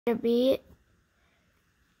to be.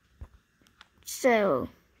 So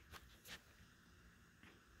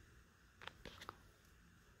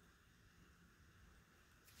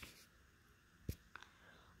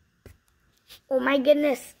oh my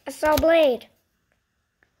goodness, I saw a blade.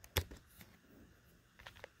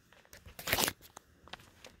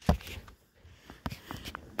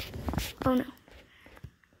 Oh no.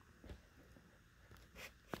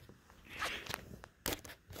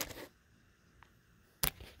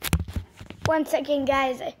 One second,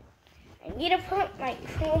 guys. I need to put my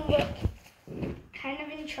Chromebook kind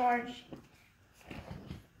of in charge.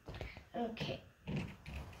 Okay.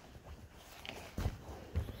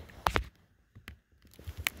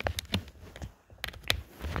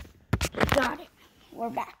 Got it. We're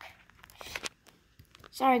back.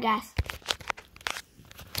 Sorry, guys.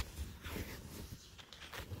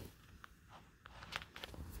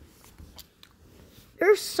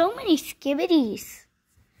 There's so many skibidis.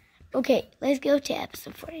 Okay, let's go to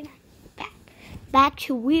episode 49. Back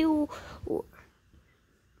to Wheel War.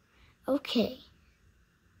 Okay.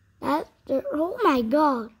 Oh my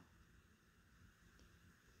god.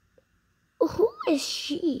 Who is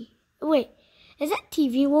she? Wait, is that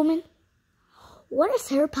TV woman? What is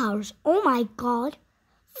her powers? Oh my god.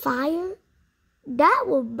 Fire? That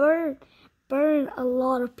will burn a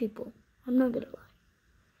lot of people. I'm not gonna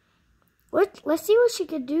lie. Let's see what she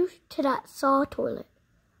could do to that saw toilet.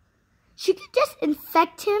 She could just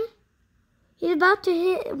infect him. He's about to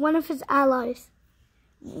hit one of his allies.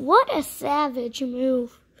 What a savage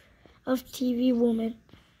move of TV woman.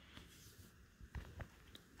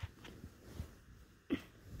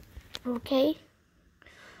 Okay.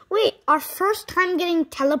 Wait, our first time getting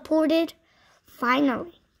teleported?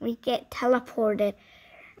 Finally, we get teleported.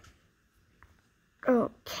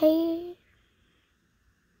 Okay.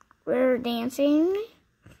 We're dancing.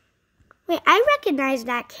 Wait, I recognize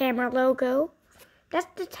that camera logo. That's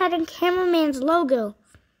the Titan Cameraman's logo.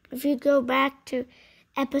 If you go back to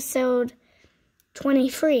episode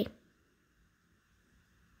 23.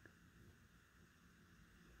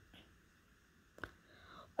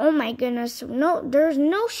 Oh my goodness. No, there's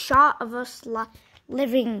no shot of us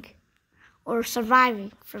living or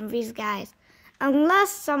surviving from these guys.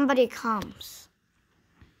 Unless somebody comes.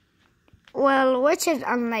 Well, which is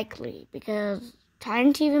unlikely because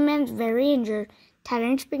Titan TV Man is very injured.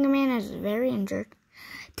 Titan Speaker Man is very injured.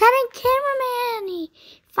 Titan Cameraman, he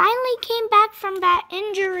finally came back from that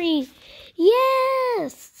injury.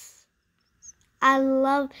 Yes! I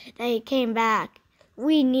love that he came back.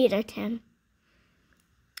 We needed him.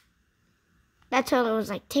 That's all it was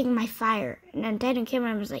like, take my fire. And then Titan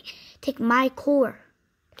Cameraman was like, take my core.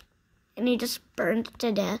 And he just burned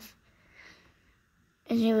to death.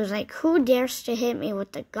 And he was like, who dares to hit me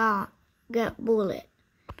with the gut bullet?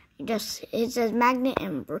 He just hits his magnet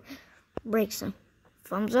and breaks him.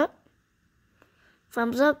 Thumbs up.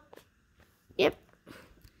 Thumbs up. Yep.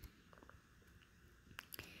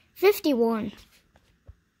 51.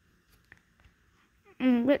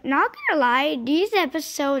 But not gonna lie, these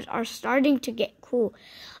episodes are starting to get cool.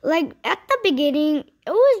 Like, at the beginning,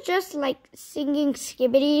 it was just like singing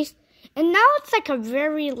skibidis. And now it's like a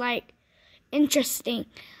very, like, interesting.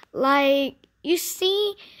 Like, you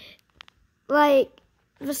see, like,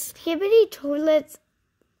 the skibidi toilets,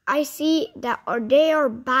 I see that they are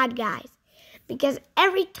bad guys. Because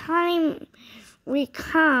every time we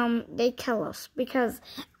come, they kill us. Because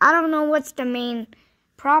I don't know what's the main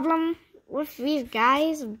problem with these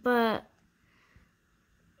guys, but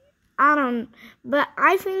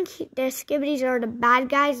I think the skibidis are the bad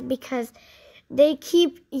guys because they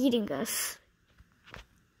keep eating us.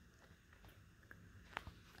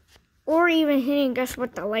 Or even hitting us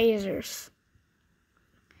with the lasers.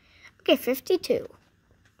 Okay, 52.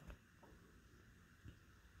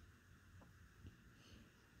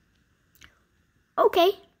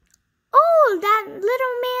 Okay. Oh, that little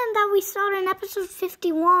man that we saw in episode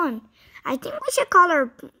 51. I think we should call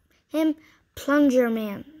him Plunger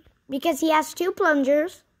Man. Because he has two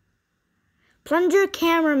plungers. Plunger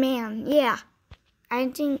Cameraman. Yeah. I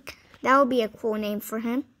think that would be a cool name for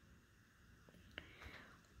him.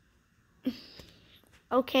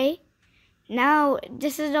 Okay. Now,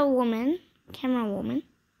 this is a woman. Camera woman.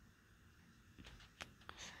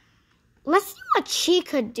 Let's see what she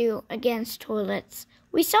could do against toilets.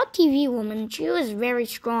 We saw TV woman. She was very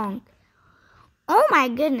strong. Oh my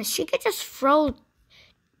goodness. She could just throw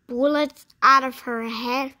bullets out of her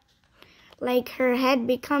head. Like her head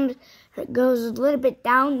goes a little bit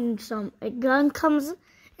down and a gun comes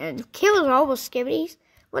and kills all the skibidis.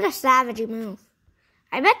 What a savage move.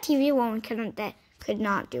 I bet TV woman could not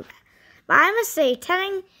do that. But I must say,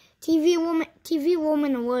 Titan TV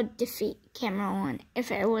Woman would defeat Camera One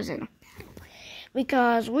if it wasn't a battle.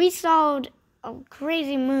 Because we saw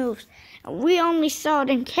crazy moves. We only saw it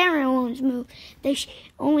in Camera One's move. They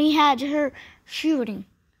only had her shooting.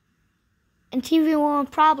 And TV Woman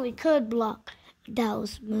probably could block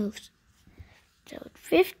those moves. So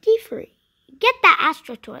 53. Get that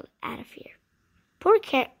Astro Toilet out of here. Poor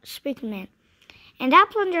Speaker Man. And that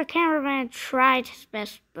Plunger Cameraman tried his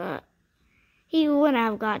best, but he wouldn't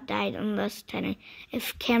have died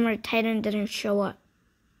if Camera Titan didn't show up.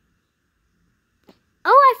 Oh,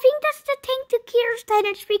 I think that's the tank to Kira's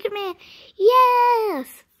Titan Speaker Man.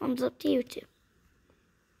 Yes! Thumbs up to you too.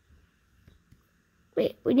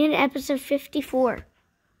 Wait, we need episode 54.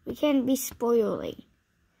 We can't be spoiling.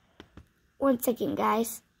 1 second,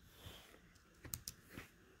 guys.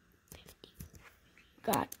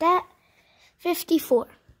 Got that. 54.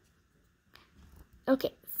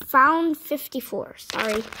 Okay, found 54.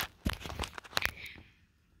 Sorry.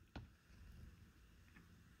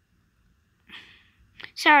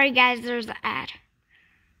 Sorry, guys, there's an ad.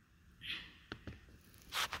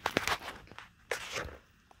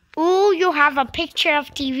 Ooh, you have a picture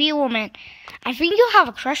of TV Woman. I think you have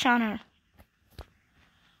a crush on her.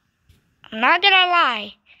 I'm not gonna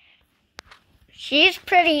lie. She's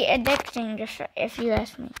pretty addicting, if you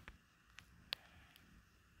ask me.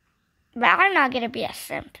 But I'm not gonna be a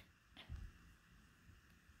simp.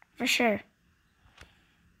 For sure.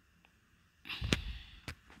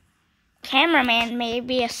 Cameraman may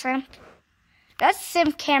be a simp. That's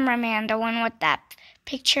simp cameraman, the one with that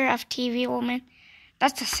picture of TV Woman.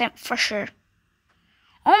 That's a simp for sure.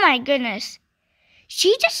 Oh my goodness.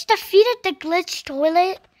 She just defeated the glitch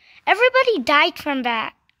toilet. Everybody died from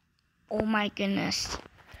that. Oh my goodness.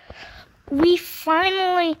 We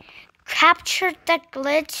finally captured the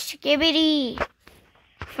glitch skibidi.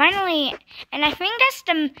 Finally. And I think that's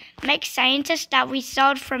the mech scientist that we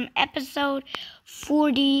saw from episode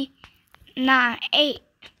 48.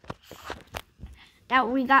 That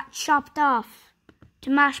we got chopped off to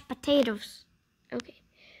mashed potatoes. Okay.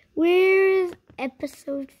 Where's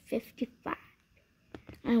episode 55?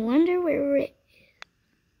 I wonder where it is.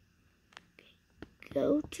 Okay.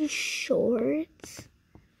 Go to shorts.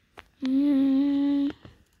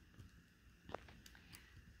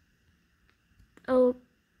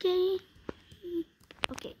 Okay.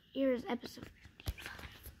 Okay, here's episode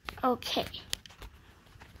 55. Okay.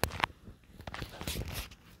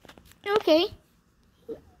 Okay.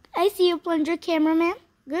 I see you, Plunger Cameraman.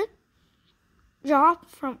 Good job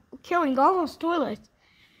from killing all those toilets.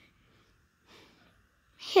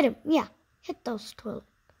 Hit him. Yeah, hit those toilets.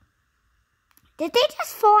 Did they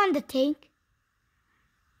just fall on the tank?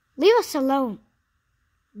 Leave us alone.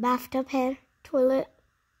 Bathtub head, toilet.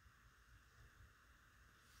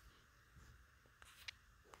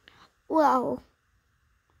 Wow.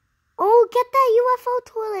 Oh, get that UFO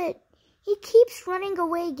toilet. He keeps running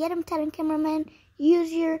away. Get him, Titan Cameraman.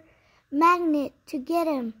 Use your magnet to get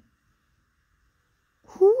him.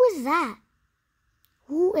 Who is that?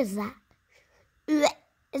 Who is that?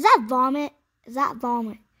 Is that vomit? Is that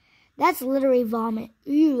vomit? That's literally vomit.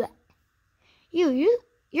 Your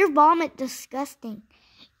vomit disgusting.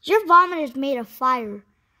 Your vomit is made of fire.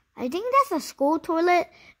 I think that's a school toilet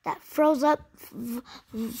that throws up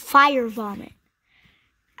fire vomit.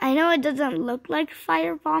 I know it doesn't look like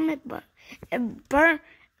fire vomit, but it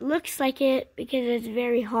looks like it because it's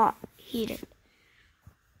very hot, heated.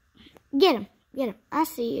 Get him. Get him. I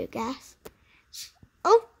see you guys.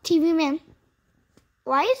 Oh, TV Man.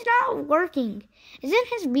 Why is it not working? Isn't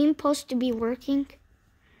his beam supposed to be working?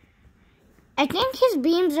 I think his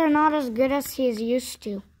beams are not as good as he is used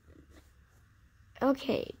to.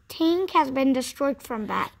 Okay, tank has been destroyed from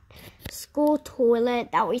that school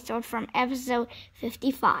toilet that we saw from episode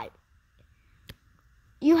 55.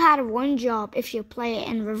 You had one job if you play it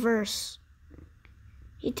in reverse.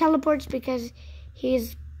 He teleports because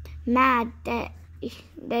he's mad that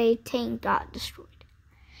the tank got destroyed.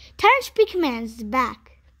 Titan Speaker Man is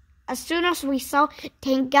back. As soon as we saw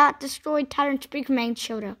tank got destroyed, Titan Speaker Man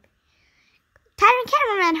showed up. Titan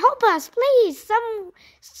Cameraman, help us, please.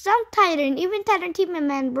 Some Titan, even Titan TV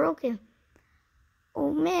Man broken.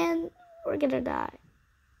 Oh man, we're gonna die.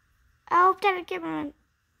 Help, Titan Cameraman.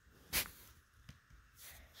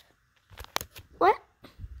 What?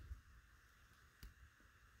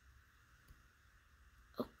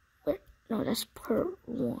 Oh, where? No, that's part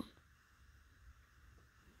 1.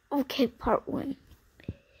 Okay, part 1.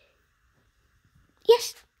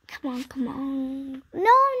 Yes, come on.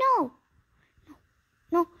 No.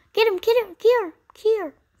 Get him,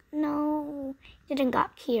 Kier. No, didn't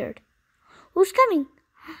got cured. Who's coming?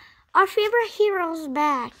 Our favorite hero's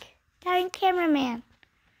back. Titan cameraman.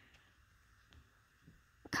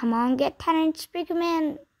 Come on, get Titan Speaker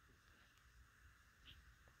Man.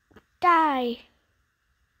 Die.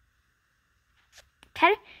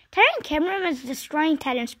 Titan cameraman is destroying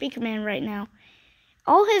Titan Speaker Man right now.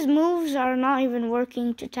 All his moves are not even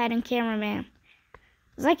working to Titan cameraman.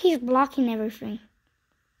 It's like he's blocking everything.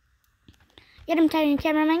 Get him, Titan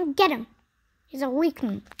cameraman. Get him. He's a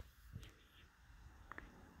weakling.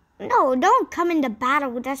 No, don't come into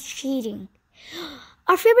battle. That's cheating.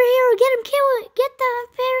 Our favorite hero, get him, kill it. Get the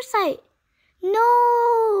parasite.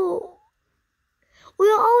 No.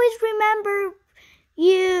 We'll always remember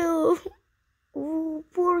you. Ooh,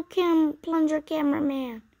 poor plunger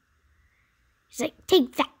cameraman. He's like,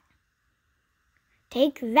 take that.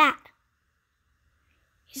 Take that.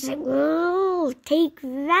 He's like, oh, take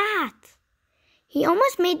that. He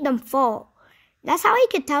almost made them fall. That's how he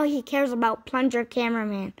could tell he cares about plunger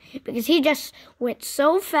cameraman. Because he just went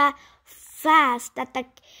so fast that the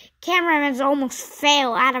cameraman almost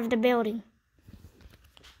fell out of the building.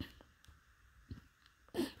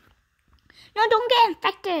 No, don't get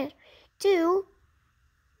infected, too.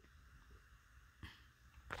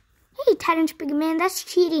 Hey, Titan Speaker Man, that's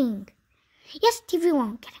cheating. Yes,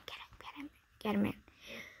 TV1. Get him in.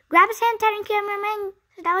 Grab his hand, Titan Cameraman,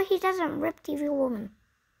 so that way he doesn't rip TV Woman.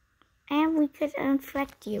 And we could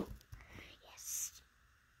infect you. Yes.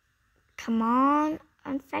 Come on.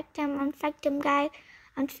 Infect him, guys.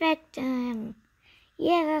 Infect him.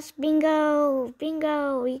 Yes, bingo.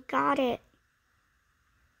 Bingo, we got it.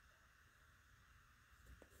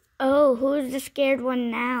 Oh, who's the scared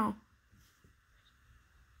one now?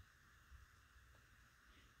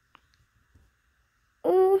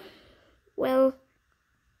 Oh, well,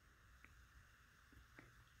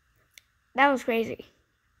 that was crazy.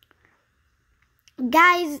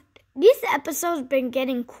 Guys, these episodes been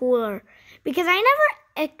getting cooler because I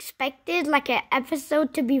never expected like an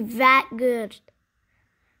episode to be that good.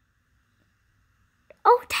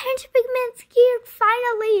 Oh, Titan's Big Man scared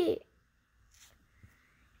finally.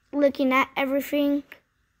 Looking at everything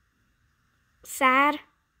sad.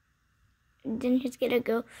 And then he's gonna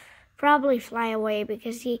go probably fly away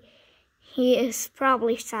because he is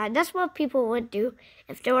probably sad. That's what people would do.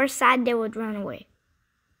 If they were sad, they would run away.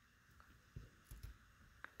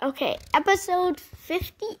 Okay, episode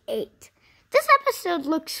 58. This episode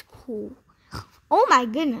looks cool. Oh my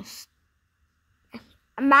goodness.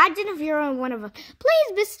 Imagine if you're on one of us.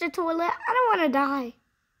 Please, Mr. Toilet, I don't want to die.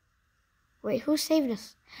 Wait, who saved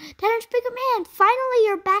us? Titan Speaker Man, finally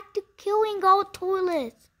you're back to killing all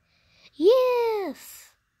toilets.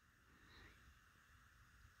 Yes.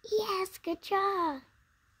 Yes, good job.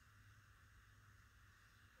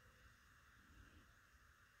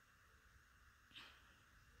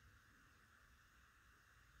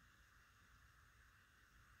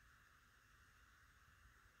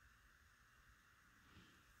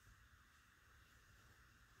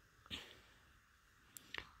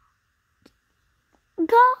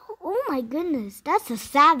 Go! Oh my goodness, that's a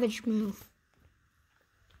savage move.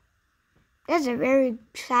 That's a very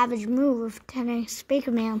savage move of Titan Speaker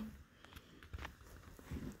Man.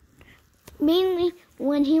 Mainly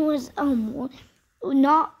when he was not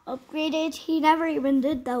upgraded, he never even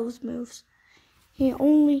did those moves. He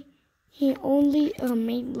only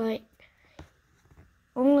made like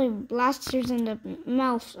only blasters in the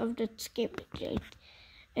mouth of the skibidi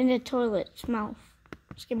in the toilet's mouth.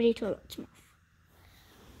 Skibidi toilet's mouth.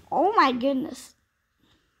 Oh my goodness.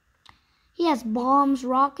 He has bombs,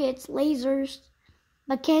 rockets, lasers.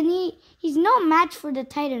 But he's no match for the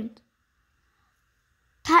Titan.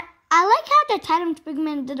 I like how the Titan Big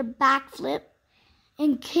Man did a backflip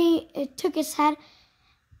and it took his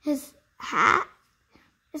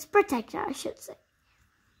protector, I should say,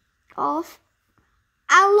 off.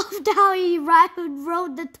 I loved how he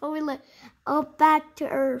rode the toilet up back to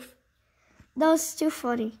Earth. That was too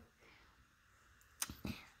funny.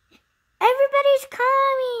 Everybody's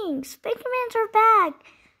coming! Speakermans are back.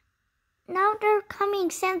 Now they're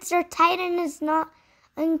coming since their Titan is not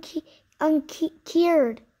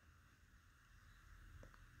uncured.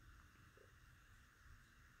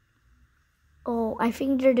 Oh, I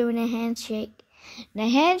think they're doing a handshake. The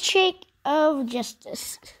handshake of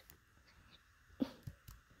justice.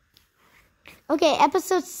 Okay,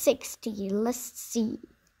 episode 60. Let's see.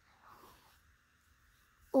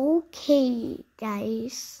 Okay,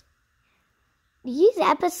 guys. These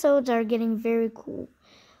episodes are getting very cool.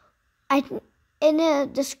 In the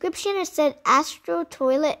description, it said Astro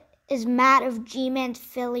Toilet is mad of G-Man's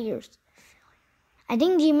failures. I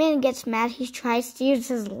think G-Man gets mad. He tries to use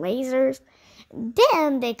his lasers.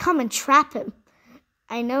 Then they come and trap him.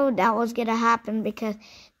 I know that was going to happen because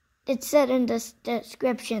it said in the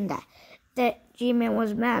description that G-Man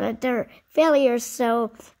was mad at their failures,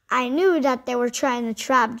 so I knew that they were trying to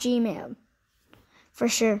trap G-Man. For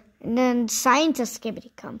sure. And then Scientist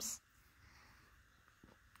Skibidi comes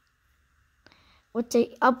with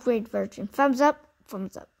the upgrade version. Thumbs up,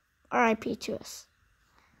 thumbs up. R.I.P. to us.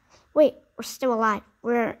 Wait, we're still alive.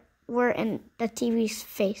 We're in the TV's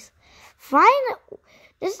face. Finally,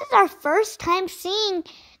 this is our first time seeing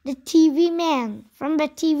the TV man from the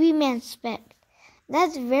TV man spec.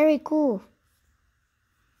 That's very cool.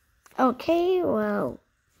 Okay, well,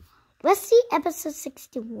 let's see episode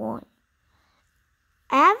 61.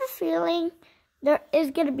 I have a feeling there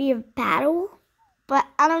is going to be a battle, but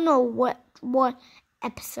I don't know what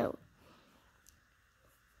episode.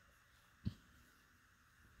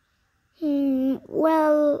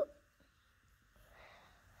 Well,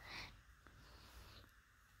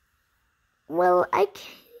 I can't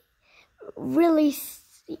really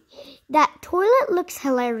see. That toilet looks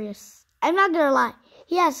hilarious. I'm not gonna lie.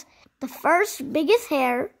 He has the first biggest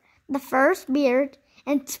hair, the first beard,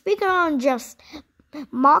 and Speaker on just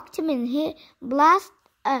mocked him and blast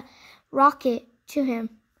a rocket to him.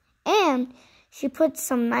 And she put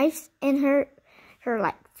some knives in her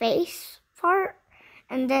face part,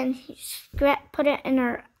 and then he put it in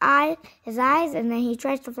his eyes, and then he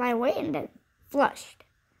tries to fly away and then flushed.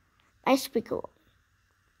 Nice Speaker Woman.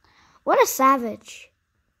 What a savage.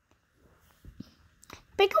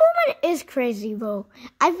 Speaker Woman is crazy though.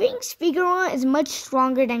 I think Speaker Woman is much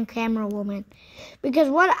stronger than Camera Woman, because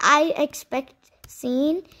what I expect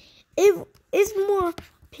seeing, it is more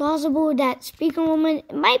plausible that Speaker Woman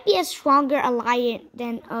might be a stronger alliance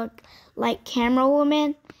than like Camera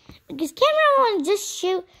Woman, because Camera Woman just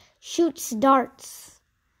shoots darts,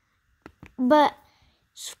 but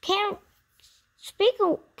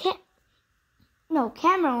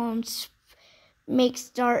Camera Woman makes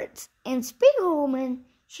darts, and Speaker Woman,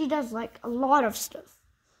 she does like a lot of stuff.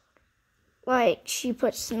 Like she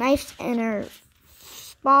puts knives in her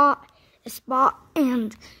spot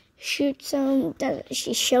and shoots them.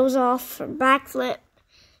 She shows off her backflip.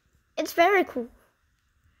 It's very cool.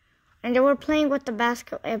 And then we're playing with the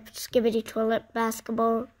Skibidi toilet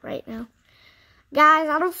basketball right now. Guys,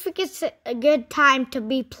 I don't think it's a good time to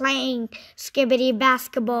be playing Skibidi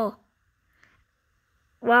basketball.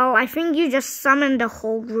 Well, I think you just summoned a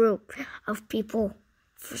whole group of people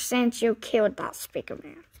since you killed that Speaker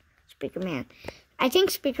Man. Speaker Man. I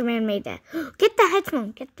think Speaker Man made that. Get the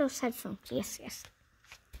headphones. Get those headphones. Yes, yes.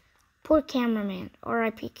 Poor cameraman.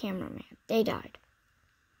 R.I.P. cameraman. They died.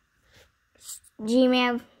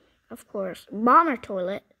 G-Man, of course. Bomber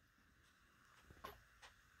toilet.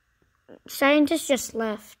 Scientist just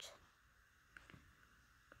left.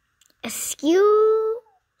 Excuse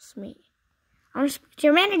me. I'm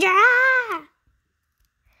your manager. Ah!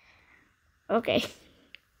 Okay.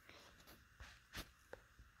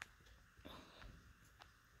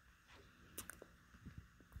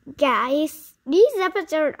 Guys, these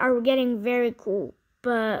episodes are getting very cool,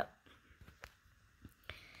 but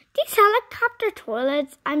these helicopter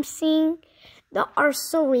toilets I'm seeing are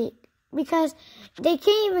so weak because they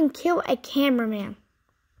can't even kill a cameraman.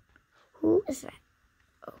 Who is that?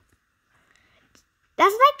 Oh.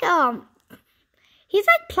 That's like he's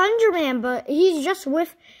like Plunger Man, but he's just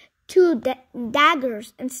with two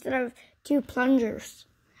daggers instead of two plungers.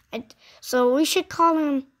 So we should call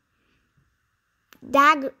him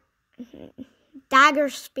Dagger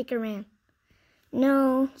Speaker Man.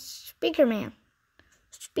 No, Speaker Man.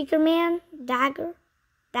 Speaker Man, Dagger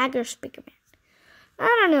Speaker Man. I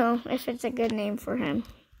don't know if it's a good name for him.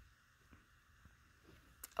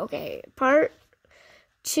 Okay, part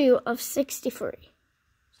 2 of 63.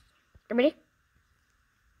 Ready?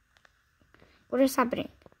 What is happening?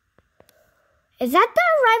 Is that the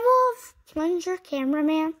arrival of Plunger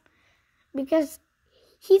Cameraman? Because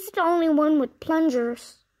he's the only one with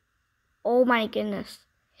plungers. Oh my goodness.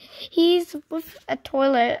 He's with a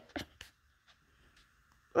toilet.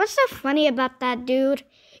 What's so funny about that, dude?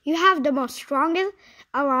 You have the most strongest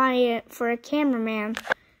alliance for a cameraman.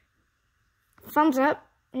 Thumbs up.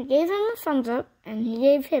 He gave him a thumbs up, and he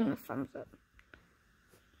gave him a thumbs up.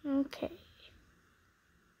 Okay.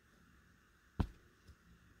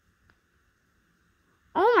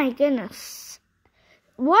 Oh my goodness.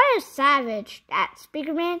 What a savage, that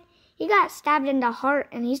Speaker Man. He got stabbed in the heart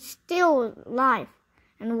and he's still alive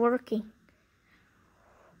and working.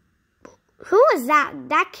 Who is that?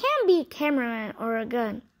 That can't be a cameraman or a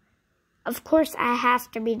gun. Of course, it has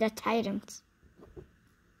to be the Titans.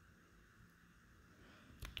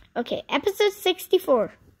 Okay, episode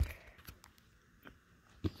 64.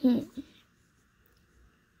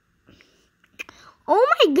 Oh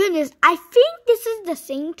my goodness, I think this is the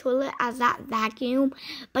same toilet as that vacuum,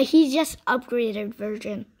 but he's just upgraded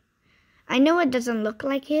version. I know it doesn't look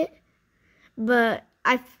like it, but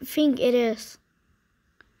I think it is.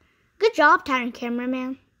 Good job, Titan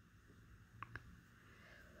Cameraman.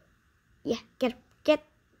 Yeah, get.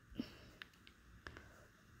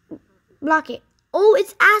 Block it. Oh,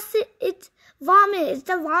 it's acid. It's vomit. It's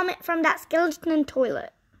the vomit from that skeleton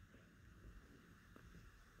toilet.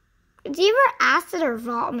 It's either acid or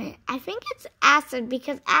vomit. I think it's acid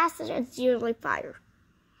because acid is usually fire.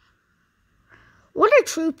 What a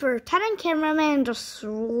trooper. Titan Cameraman just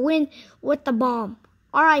win with the bomb.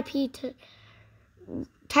 R.I.P. to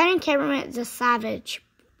Titan Cameraman is a savage.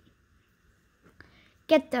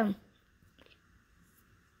 Get them.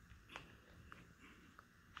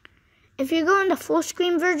 If you go in the full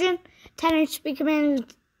screen version, Titan Speakerman,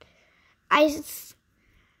 I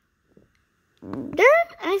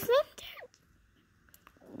think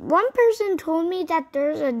one person told me that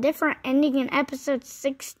there's a different ending in episode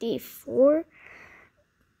 64.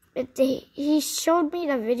 He showed me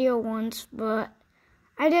the video once, but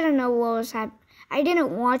I didn't know what was happening. I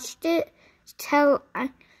didn't watch it till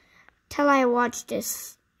I watched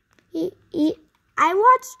this. I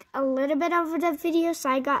watched a little bit of the video, so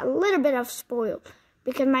I got a little bit of spoiled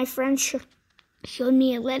because my friend showed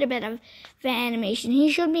me a little bit of the animation.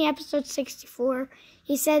 He showed me episode 64.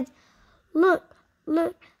 He said, look,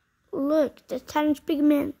 the Titan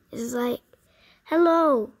Speakerman is like,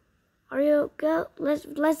 hello, are you go?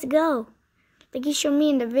 Let's go. Like he showed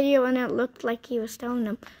me in the video and it looked like he was telling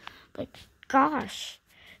them. But gosh,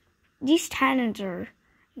 these Titans are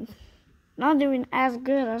not doing as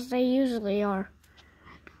good as they usually are.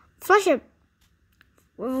 Flush it.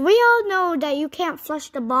 We all know that you can't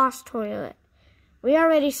flush the boss toilet. We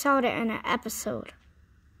already saw that in an episode.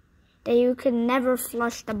 That you could never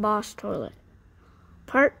flush the boss toilet.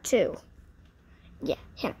 Part 2. Yeah,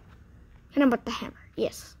 hit him. Hit him with the hammer.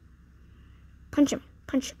 Yes. Punch him.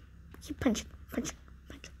 Punch him. Keep punching. Punch him.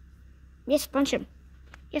 Punch him. Yes, punch him.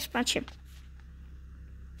 Yes, punch him.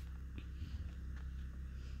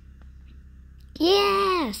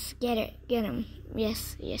 Yes! Get it. Get him.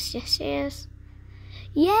 Yes. Yes,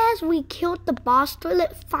 we killed the boss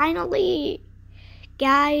toilet finally.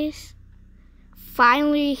 Guys.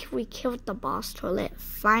 Finally, we killed the boss toilet.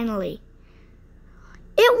 Finally.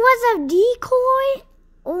 It was a decoy?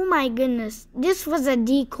 Oh my goodness. This was a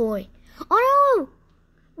decoy. Oh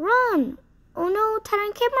no! Run! Oh no,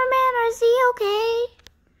 Titan Cameraman, is he okay?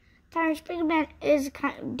 Titan Speakerman is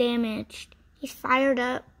kind of damaged. He's fired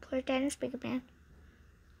up. Poor Titan Speakerman.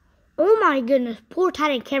 Oh my goodness, poor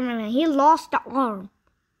Titan Cameraman. He lost the arm.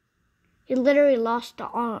 He literally lost the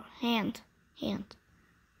arm. Hand.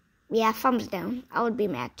 Yeah, thumbs down. I would be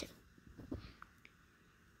mad too.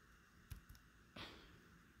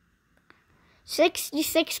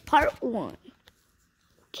 66 part 1.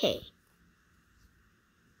 Okay.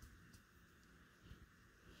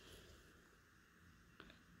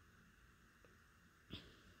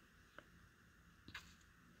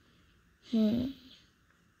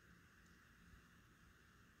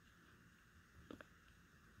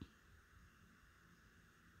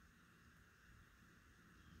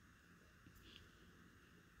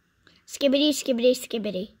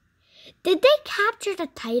 Skibidi. Did they capture the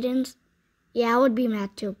Titans? Yeah, I would be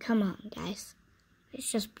mad too. Come on, guys.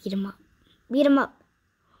 Let's just beat him up.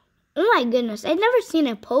 Oh my goodness. I've never seen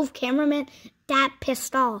a POV cameraman that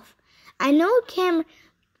pissed off. I know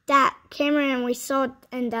that cameraman we saw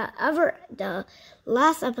in the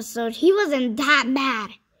last episode, he wasn't that mad.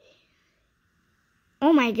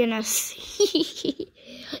 Oh my goodness.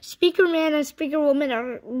 Speakerman and Speakerwoman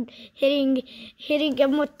are hitting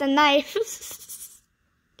him with the knife.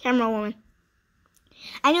 Camera woman.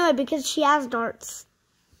 I know it because she has darts.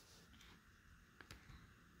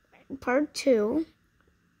 Part 2.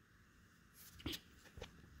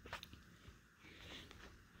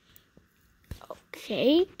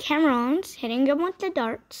 Okay, Cameron's hitting him with the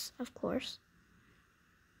darts, of course.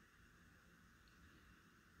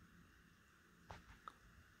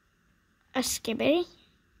 A skibidi?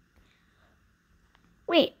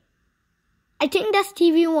 Wait, I think that's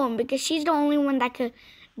TV1 because she's the only one that could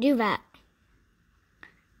do that.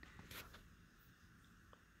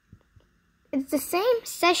 It's the same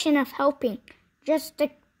session of helping, just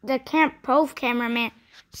the POV cameraman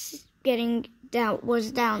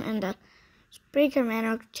was down and the Speakerman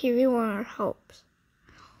or TV1 helps.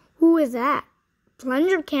 Who is that?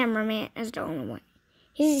 Plunger cameraman is the only one.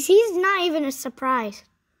 He's not even a surprise.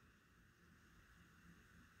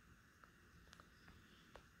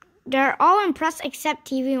 they're all impressed except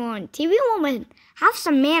TV Woman. TV Woman, have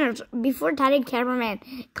some manners before Titan Cameraman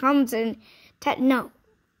comes in.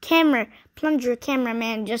 Plunger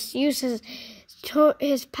Cameraman just uses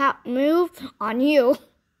his pout move on you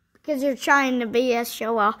because you're trying to be a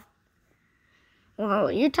show off.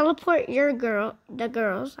 Well, you teleport the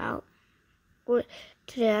girls out to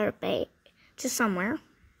their base, to somewhere.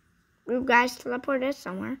 You guys teleported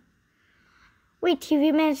somewhere. Wait,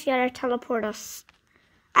 TV Man's gotta teleport us.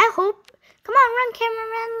 I hope. Come on, run,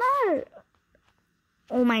 cameraman, ladder.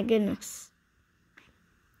 Oh my goodness.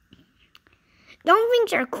 Don't think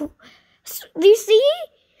they're cool. You see?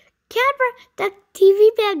 That TV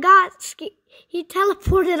man he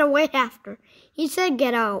teleported away after. He said,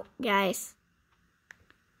 get out, guys.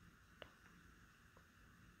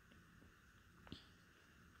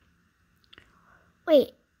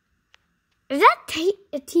 Wait. Is that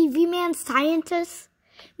a TV man scientist?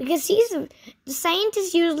 Because the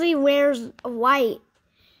scientist usually wears white.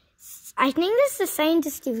 I think this is the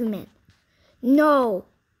scientist TV man. No.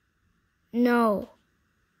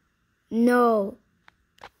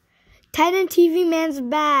 Titan TV Man's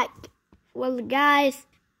back. Well, guys,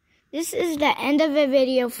 this is the end of the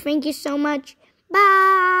video. Thank you so much.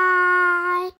 Bye.